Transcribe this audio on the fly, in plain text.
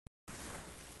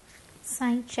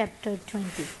Science Chapter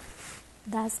 20.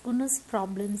 Dasgunu's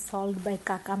problem solved by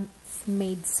Kaka's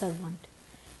maid servant.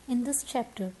 In this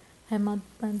chapter,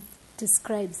 Hemant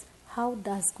describes how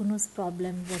Dasgunu's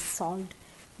problem was solved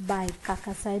by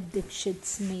Kakasaheb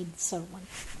Dikshit's maid servant.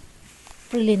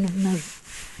 Preliminary.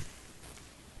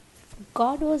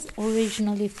 God was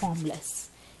originally formless.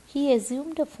 He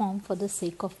assumed a form for the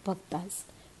sake of bhaktas.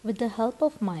 With the help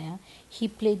of Maya, he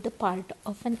played the part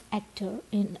of an actor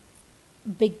in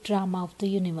big drama of the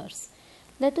universe.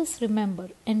 Let us remember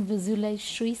and visualize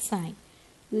Sri Sai.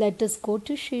 Let us go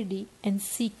to Shirdi and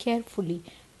see carefully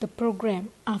the program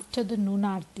after the noon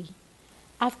Aarti.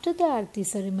 After the Aarti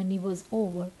ceremony was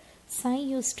over, Sai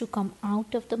used to come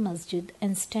out of the masjid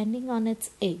and standing on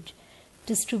its edge,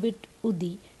 distribute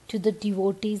udi to the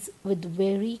devotees with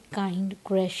very kind,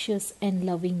 gracious and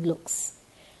loving looks.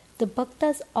 The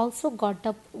bhaktas also got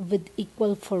up with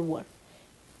equal fervor,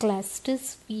 clasped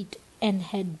his feet and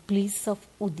had bliss of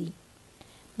udi.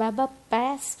 Baba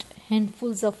passed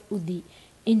handfuls of udi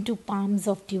into palms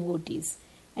of devotees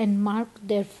and marked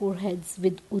their foreheads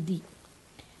with udi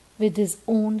with his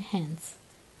own hands.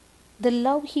 The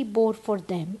love he bore for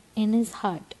them in his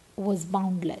heart was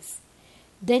boundless.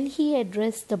 Then he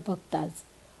addressed the bhaktas,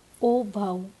 "O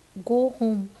Bhav, go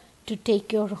home to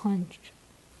take your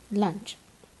lunch.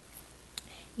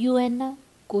 You Anna,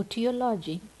 go to your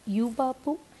lodging. You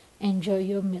Bapu, enjoy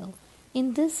your meal."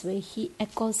 In this way, he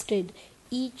accosted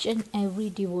each and every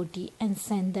devotee and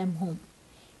sent them home.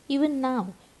 Even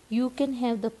now, you can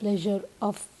have the pleasure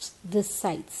of these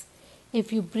sights.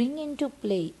 If you bring into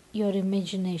play your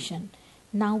imagination,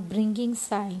 now bringing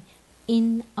Sai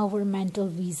in our mental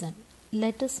vision,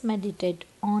 let us meditate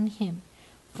on him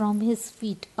from his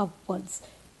feet upwards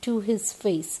to his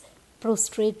face,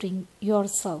 prostrating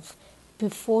yourself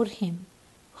before him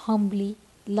humbly,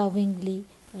 lovingly,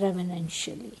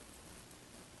 reverentially.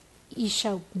 Isha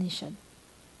Upanishad.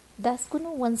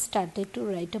 Dasgunu once started to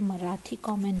write a Marathi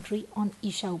commentary on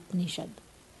Isha Upanishad.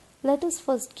 Let us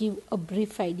first give a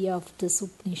brief idea of this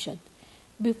Upanishad.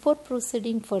 Before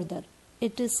proceeding further,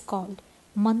 it is called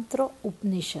Mantra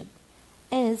Upanishad,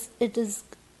 as it is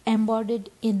embodied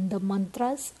in the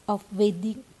mantras of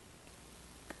Vedic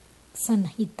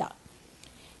Sanhita.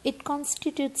 It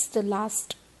constitutes the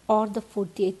last or the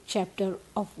 48th chapter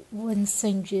of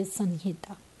Vasanjaya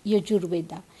Sanhita,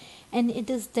 Yajurveda, and it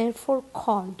is therefore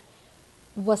called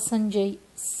Vasanjaya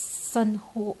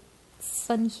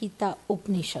Sanhita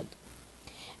Upanishad.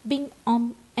 Being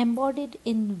embodied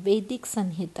in Vedic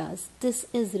Sanhitas, this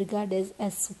is regarded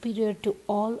as superior to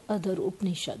all other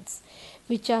Upanishads,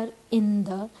 which are in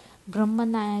the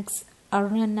Brahmanayaks,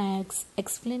 Aranayaks,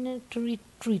 explanatory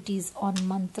treatises on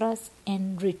mantras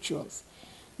and rituals.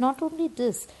 Not only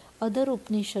this, other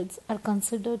Upanishads are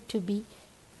considered to be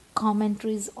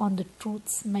commentaries on the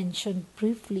truths mentioned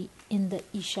briefly in the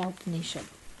Isha Upanishad.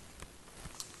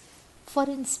 For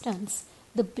instance,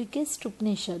 the biggest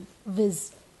Upanishad,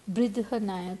 viz.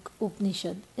 Brihadaranyaka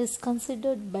Upanishad, is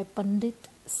considered by Pandit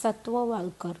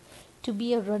Satyavalkar to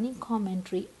be a running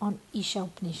commentary on Isha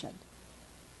Upanishad.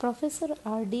 Professor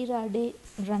R.D.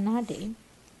 Ranade,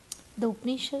 the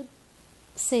Upanishad,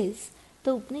 says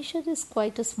the Upanishad is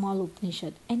quite a small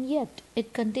Upanishad, and yet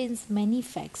it contains many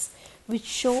facts which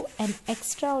show an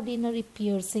extraordinary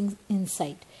piercing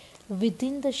insight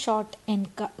within the short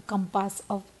compass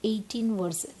of 18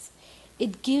 verses.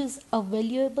 It gives a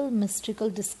valuable mystical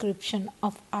description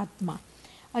of Atma,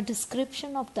 a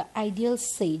description of the ideal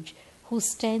sage who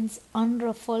stands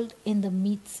unruffled in the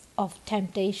midst of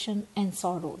temptation and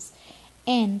sorrows,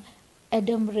 and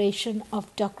admiration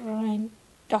of doctrine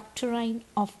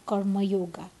of Karma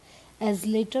Yoga, as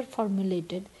later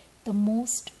formulated. The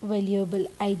most valuable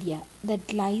idea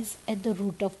that lies at the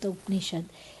root of the Upanishad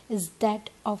is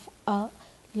that of a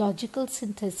logical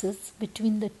synthesis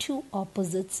between the two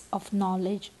opposites of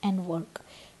knowledge and work,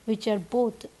 which are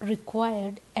both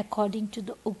required according to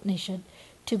the Upanishad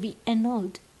to be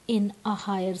annulled in a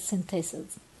higher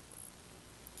synthesis.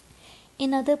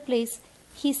 In other place,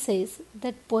 he says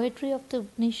that poetry of the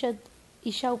Upanishad,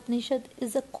 Isha Upanishad,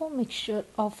 is a commixture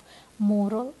of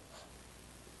moral,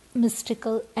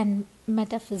 mystical and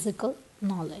metaphysical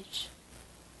knowledge.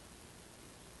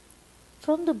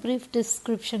 From the brief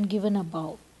description given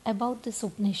above about this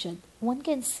Upanishad, one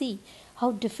can see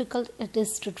how difficult it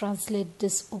is to translate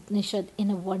this Upanishad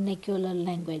in a vernacular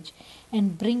language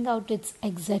and bring out its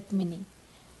exact meaning.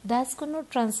 Dasgunu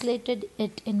translated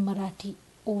it in Marathi,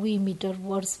 OV meter,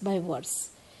 verse by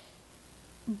verse.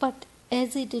 But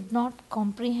as he did not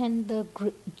comprehend the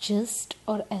gist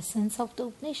or essence of the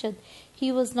Upanishad,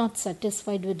 he was not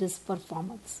satisfied with his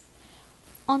performance.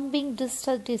 On being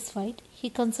dissatisfied, he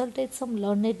consulted some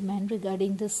learned men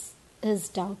regarding his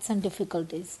doubts and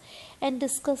difficulties and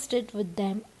discussed it with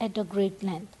them at a great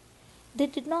length. They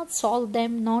did not solve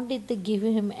them, nor did they give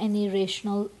him any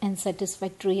rational and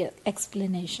satisfactory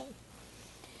explanation.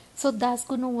 So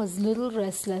Dasgunu was little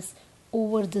restless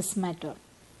over this matter.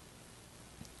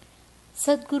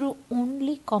 Sadguru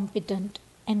only competent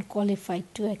and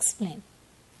qualified to explain.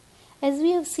 As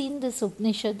we have seen, this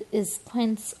Upanishad is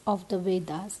quince of the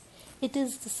Vedas. It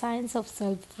is the science of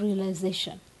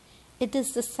self-realization. It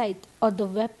is the scythe or the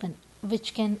weapon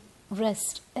which can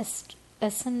wrest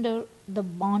asunder the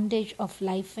bondage of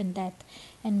life and death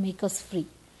and make us free.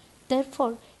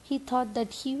 Therefore, he thought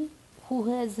that he who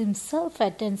has himself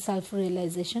attained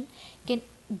self-realization can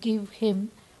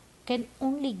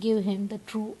only give him the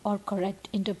true or correct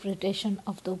interpretation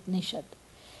of the Upanishad.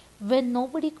 When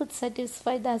nobody could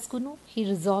satisfy Dasgunu, he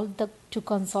resolved to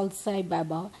consult Sai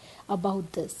Baba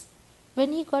about this.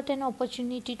 When he got an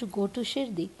opportunity to go to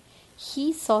Shirdi,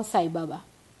 he saw Sai Baba,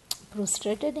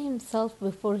 prostrated himself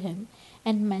before him,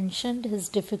 and mentioned his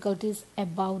difficulties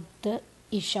about the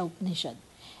Isha Upanishad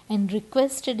and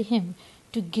requested him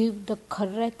to give the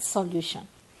correct solution.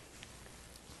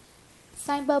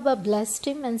 Sai Baba blessed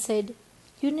him and said,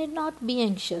 "You need not be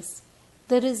anxious.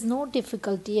 There is no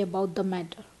difficulty about the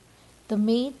matter. The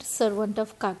maid servant of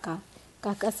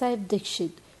Kaka Sahib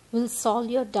Dikshit, will solve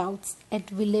your doubts at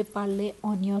Ville Parle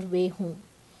on your way home."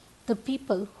 The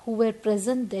people who were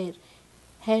present there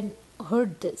had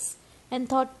heard this and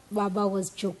thought Baba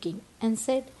was joking and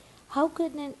said, "How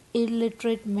can an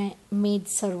illiterate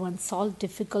maid servant solve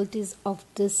difficulties of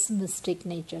this mystic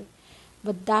nature?"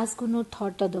 But Dasgunu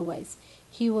thought otherwise.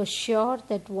 He was sure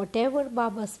that whatever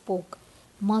Baba spoke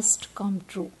must come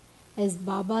true, as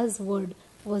Baba's word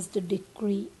was the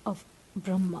decree of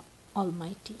Brahma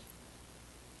Almighty.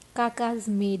 Kaka's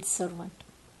maid servant.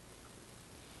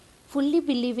 Fully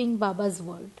believing Baba's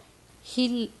word, he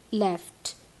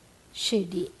left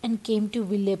Shirdi and came to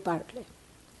Ville Parle,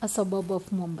 a suburb of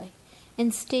Mumbai,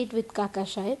 and stayed with Kaka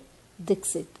Sahib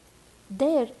Dikshit.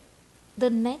 There,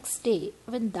 the next day,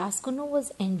 when Dasgunu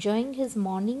was enjoying his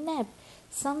morning nap,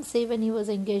 some say when he was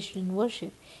engaged in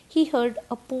worship, he heard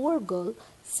a poor girl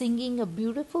singing a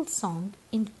beautiful song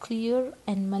in clear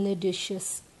and melodious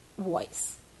voice.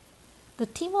 The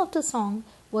theme of the song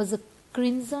was a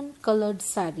crimson-colored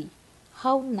sari.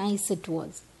 How nice it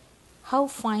was! How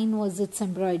fine was its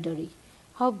embroidery!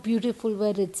 How beautiful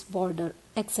were its border,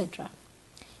 etc.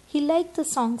 He liked the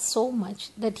song so much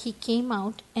that he came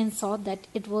out and saw that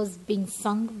it was being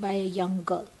sung by a young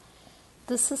girl,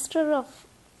 the sister of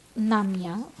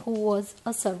Namya, who was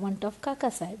a servant of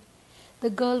Kaka Sahib. The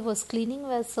girl was cleaning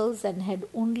vessels and had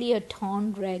only a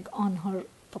torn rag on her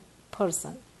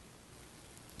person.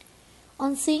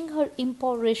 On seeing her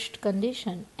impoverished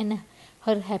condition and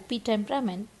her happy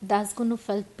temperament, Dasgunu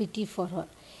felt pity for her.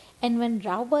 And when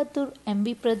Rao Bahadur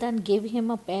M.B. Pradhan gave him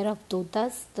a pair of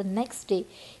dhotas the next day,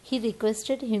 he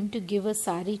requested him to give a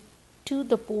sari to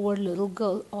the poor little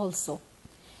girl also.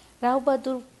 Rao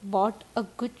Bahadur bought a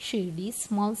good shady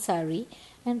small sari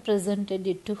and presented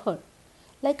it to her.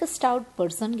 Like a stout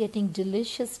person getting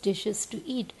delicious dishes to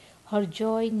eat, her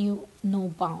joy knew no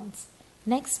bounds.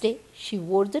 Next day, she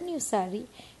wore the new sari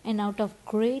and out of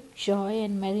great joy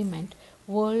and merriment,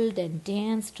 whirled and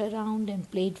danced around and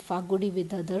played fagudi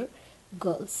with other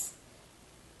girls.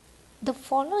 The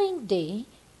following day,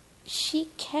 she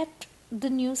kept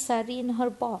the new sari in her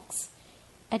box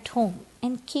at home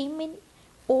and came in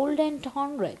old and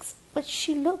torn rags, but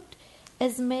she looked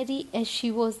as merry as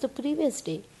she was the previous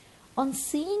day. On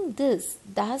seeing this,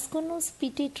 Dasgunu's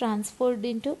pity transferred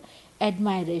into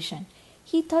admiration.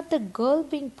 He thought the girl,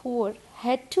 being poor,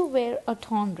 had to wear a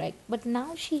torn rag, but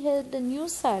now she had a new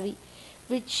sari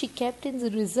which she kept in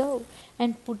reserve,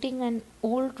 and putting an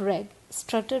old rag,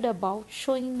 strutted about,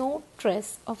 showing no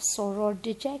trace of sorrow or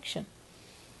dejection.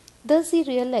 Thus he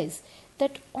realized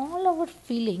that all our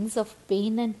feelings of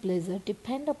pain and pleasure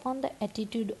depend upon the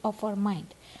attitude of our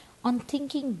mind. On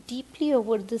thinking deeply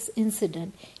over this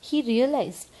incident, he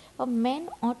realized a man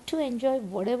ought to enjoy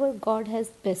whatever God has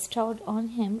bestowed on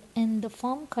him in the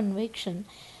firm conviction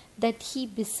that he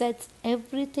besets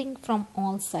everything from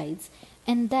all sides,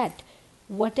 and that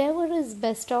whatever is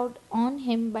bestowed on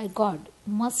him by God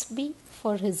must be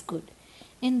for his good.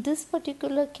 In this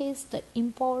particular case, the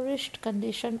impoverished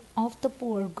condition of the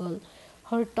poor girl,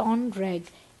 her torn rag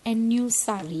and new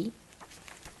sari,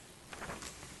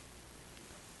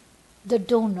 the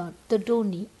donor, the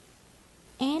doni,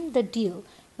 and the deal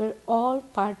were all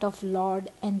part of Lord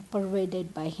and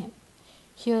pervaded by him.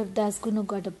 Here Dasgunu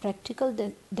got a practical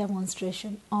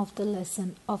demonstration of the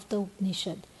lesson of the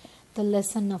Upanishad, the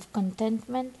lesson of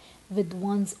contentment with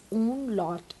one's own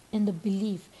lot in the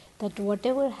belief that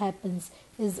whatever happens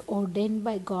is ordained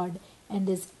by God and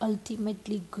is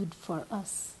ultimately good for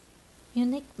us.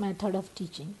 Unique method of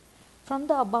teaching. From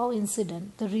the above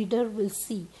incident, the reader will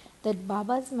see that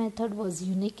Baba's method was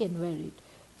unique and varied.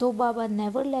 Though Baba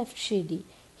never left Shirdi,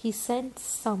 he sent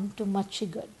some to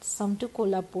Machigad, some to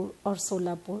Kolhapur or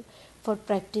Solapur for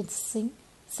practicing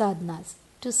sadhanas.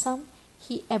 To some,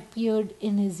 he appeared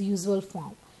in his usual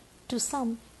form. To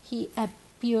some, he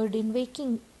appeared in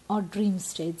waking or dream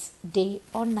states, day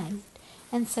or night,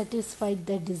 and satisfied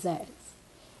their desires.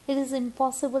 It is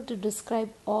impossible to describe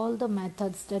all the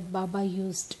methods that Baba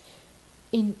used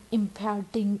in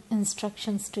imparting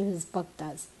instructions to his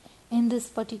bhaktas. In this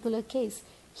particular case,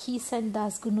 he sent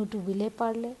Das Gunu to Vile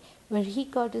Parle, where he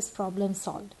got his problem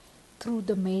solved through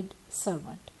the maid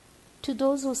servant. To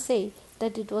those who say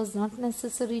that it was not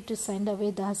necessary to send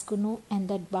away Das Gunu and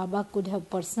that Baba could have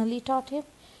personally taught him,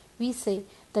 we say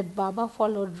that Baba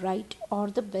followed right or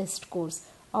the best course,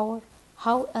 or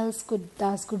how else could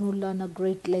Das Gunu learn a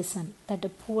great lesson that a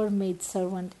poor maid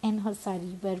servant and her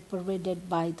sari were provided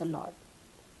by the Lord.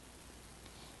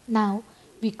 Now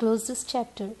we close this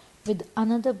chapter with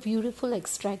another beautiful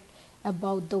extract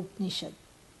about the Upanishad,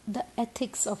 the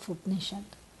ethics of Upanishad.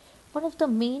 One of the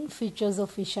main features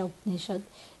of Isha Upanishad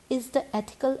is the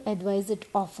ethical advice it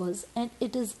offers, and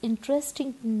it is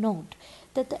interesting to note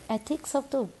that the ethics of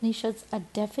the Upanishads are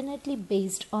definitely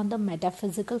based on the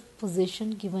metaphysical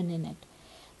position given in it.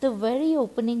 The very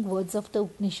opening words of the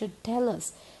Upanishad tell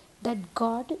us that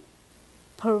God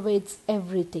pervades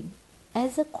everything.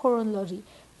 As a corollary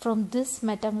from this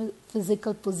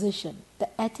metaphysical position, the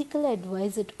ethical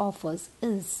advice it offers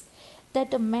is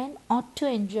that a man ought to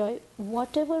enjoy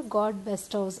whatever God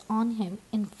bestows on him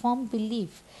in firm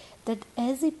belief that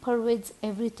as he pervades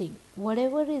everything,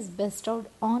 whatever is bestowed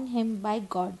on him by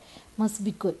God must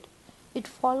be good. It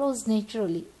follows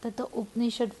naturally that the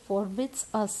Upanishad forbids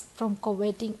us from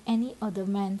coveting any other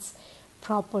man's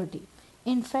property.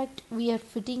 In fact, we are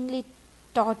fittingly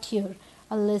taught here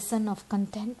a lesson of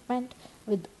contentment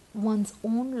with one's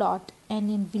own lot and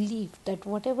in belief that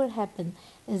whatever happens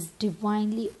is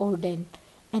divinely ordained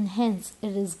and hence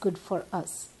it is good for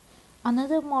us.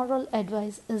 Another moral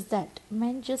advice is that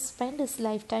man just spend his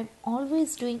lifetime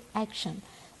always doing action,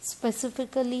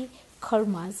 specifically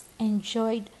karmas,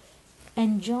 enjoined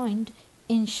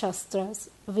in Shastras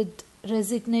with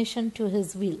resignation to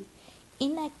his will.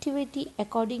 Inactivity,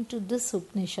 according to this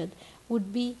Upanishad,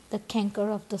 would be the canker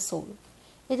of the soul.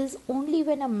 It is only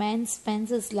when a man spends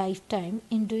his lifetime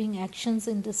in doing actions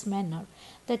in this manner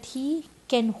that he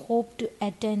can hope to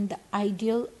attain the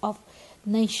ideal of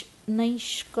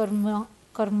nishkarma.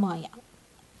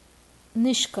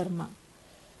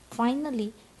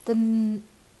 Finally, the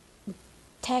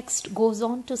text goes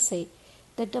on to say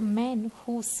that a man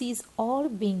who sees all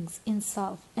beings in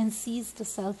self and sees the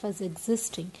self as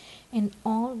existing in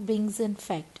all beings in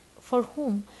fact, for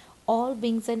whom all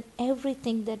beings and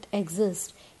everything that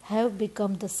exists have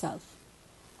become the self.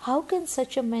 How can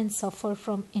such a man suffer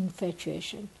from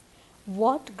infatuation?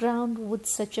 What ground would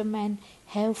such a man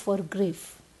have for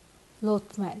grief?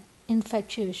 Loathman,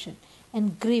 infatuation,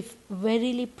 and grief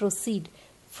verily proceed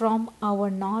from our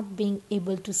not being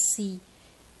able to see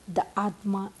the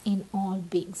Atma in all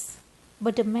beings.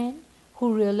 But a man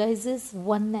who realizes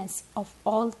oneness of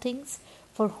all things,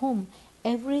 for whom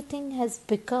everything has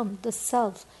become the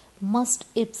self, must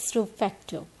ipso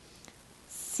facto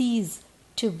cease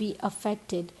to be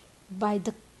affected by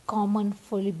the common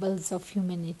foibles of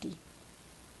humanity.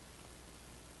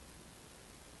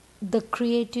 The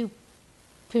Creative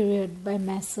Period by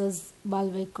Messrs.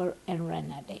 Balvekar and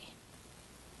Ranade.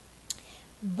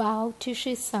 Bow to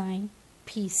Shri Sai.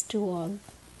 Peace to all.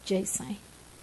 Jai Sai.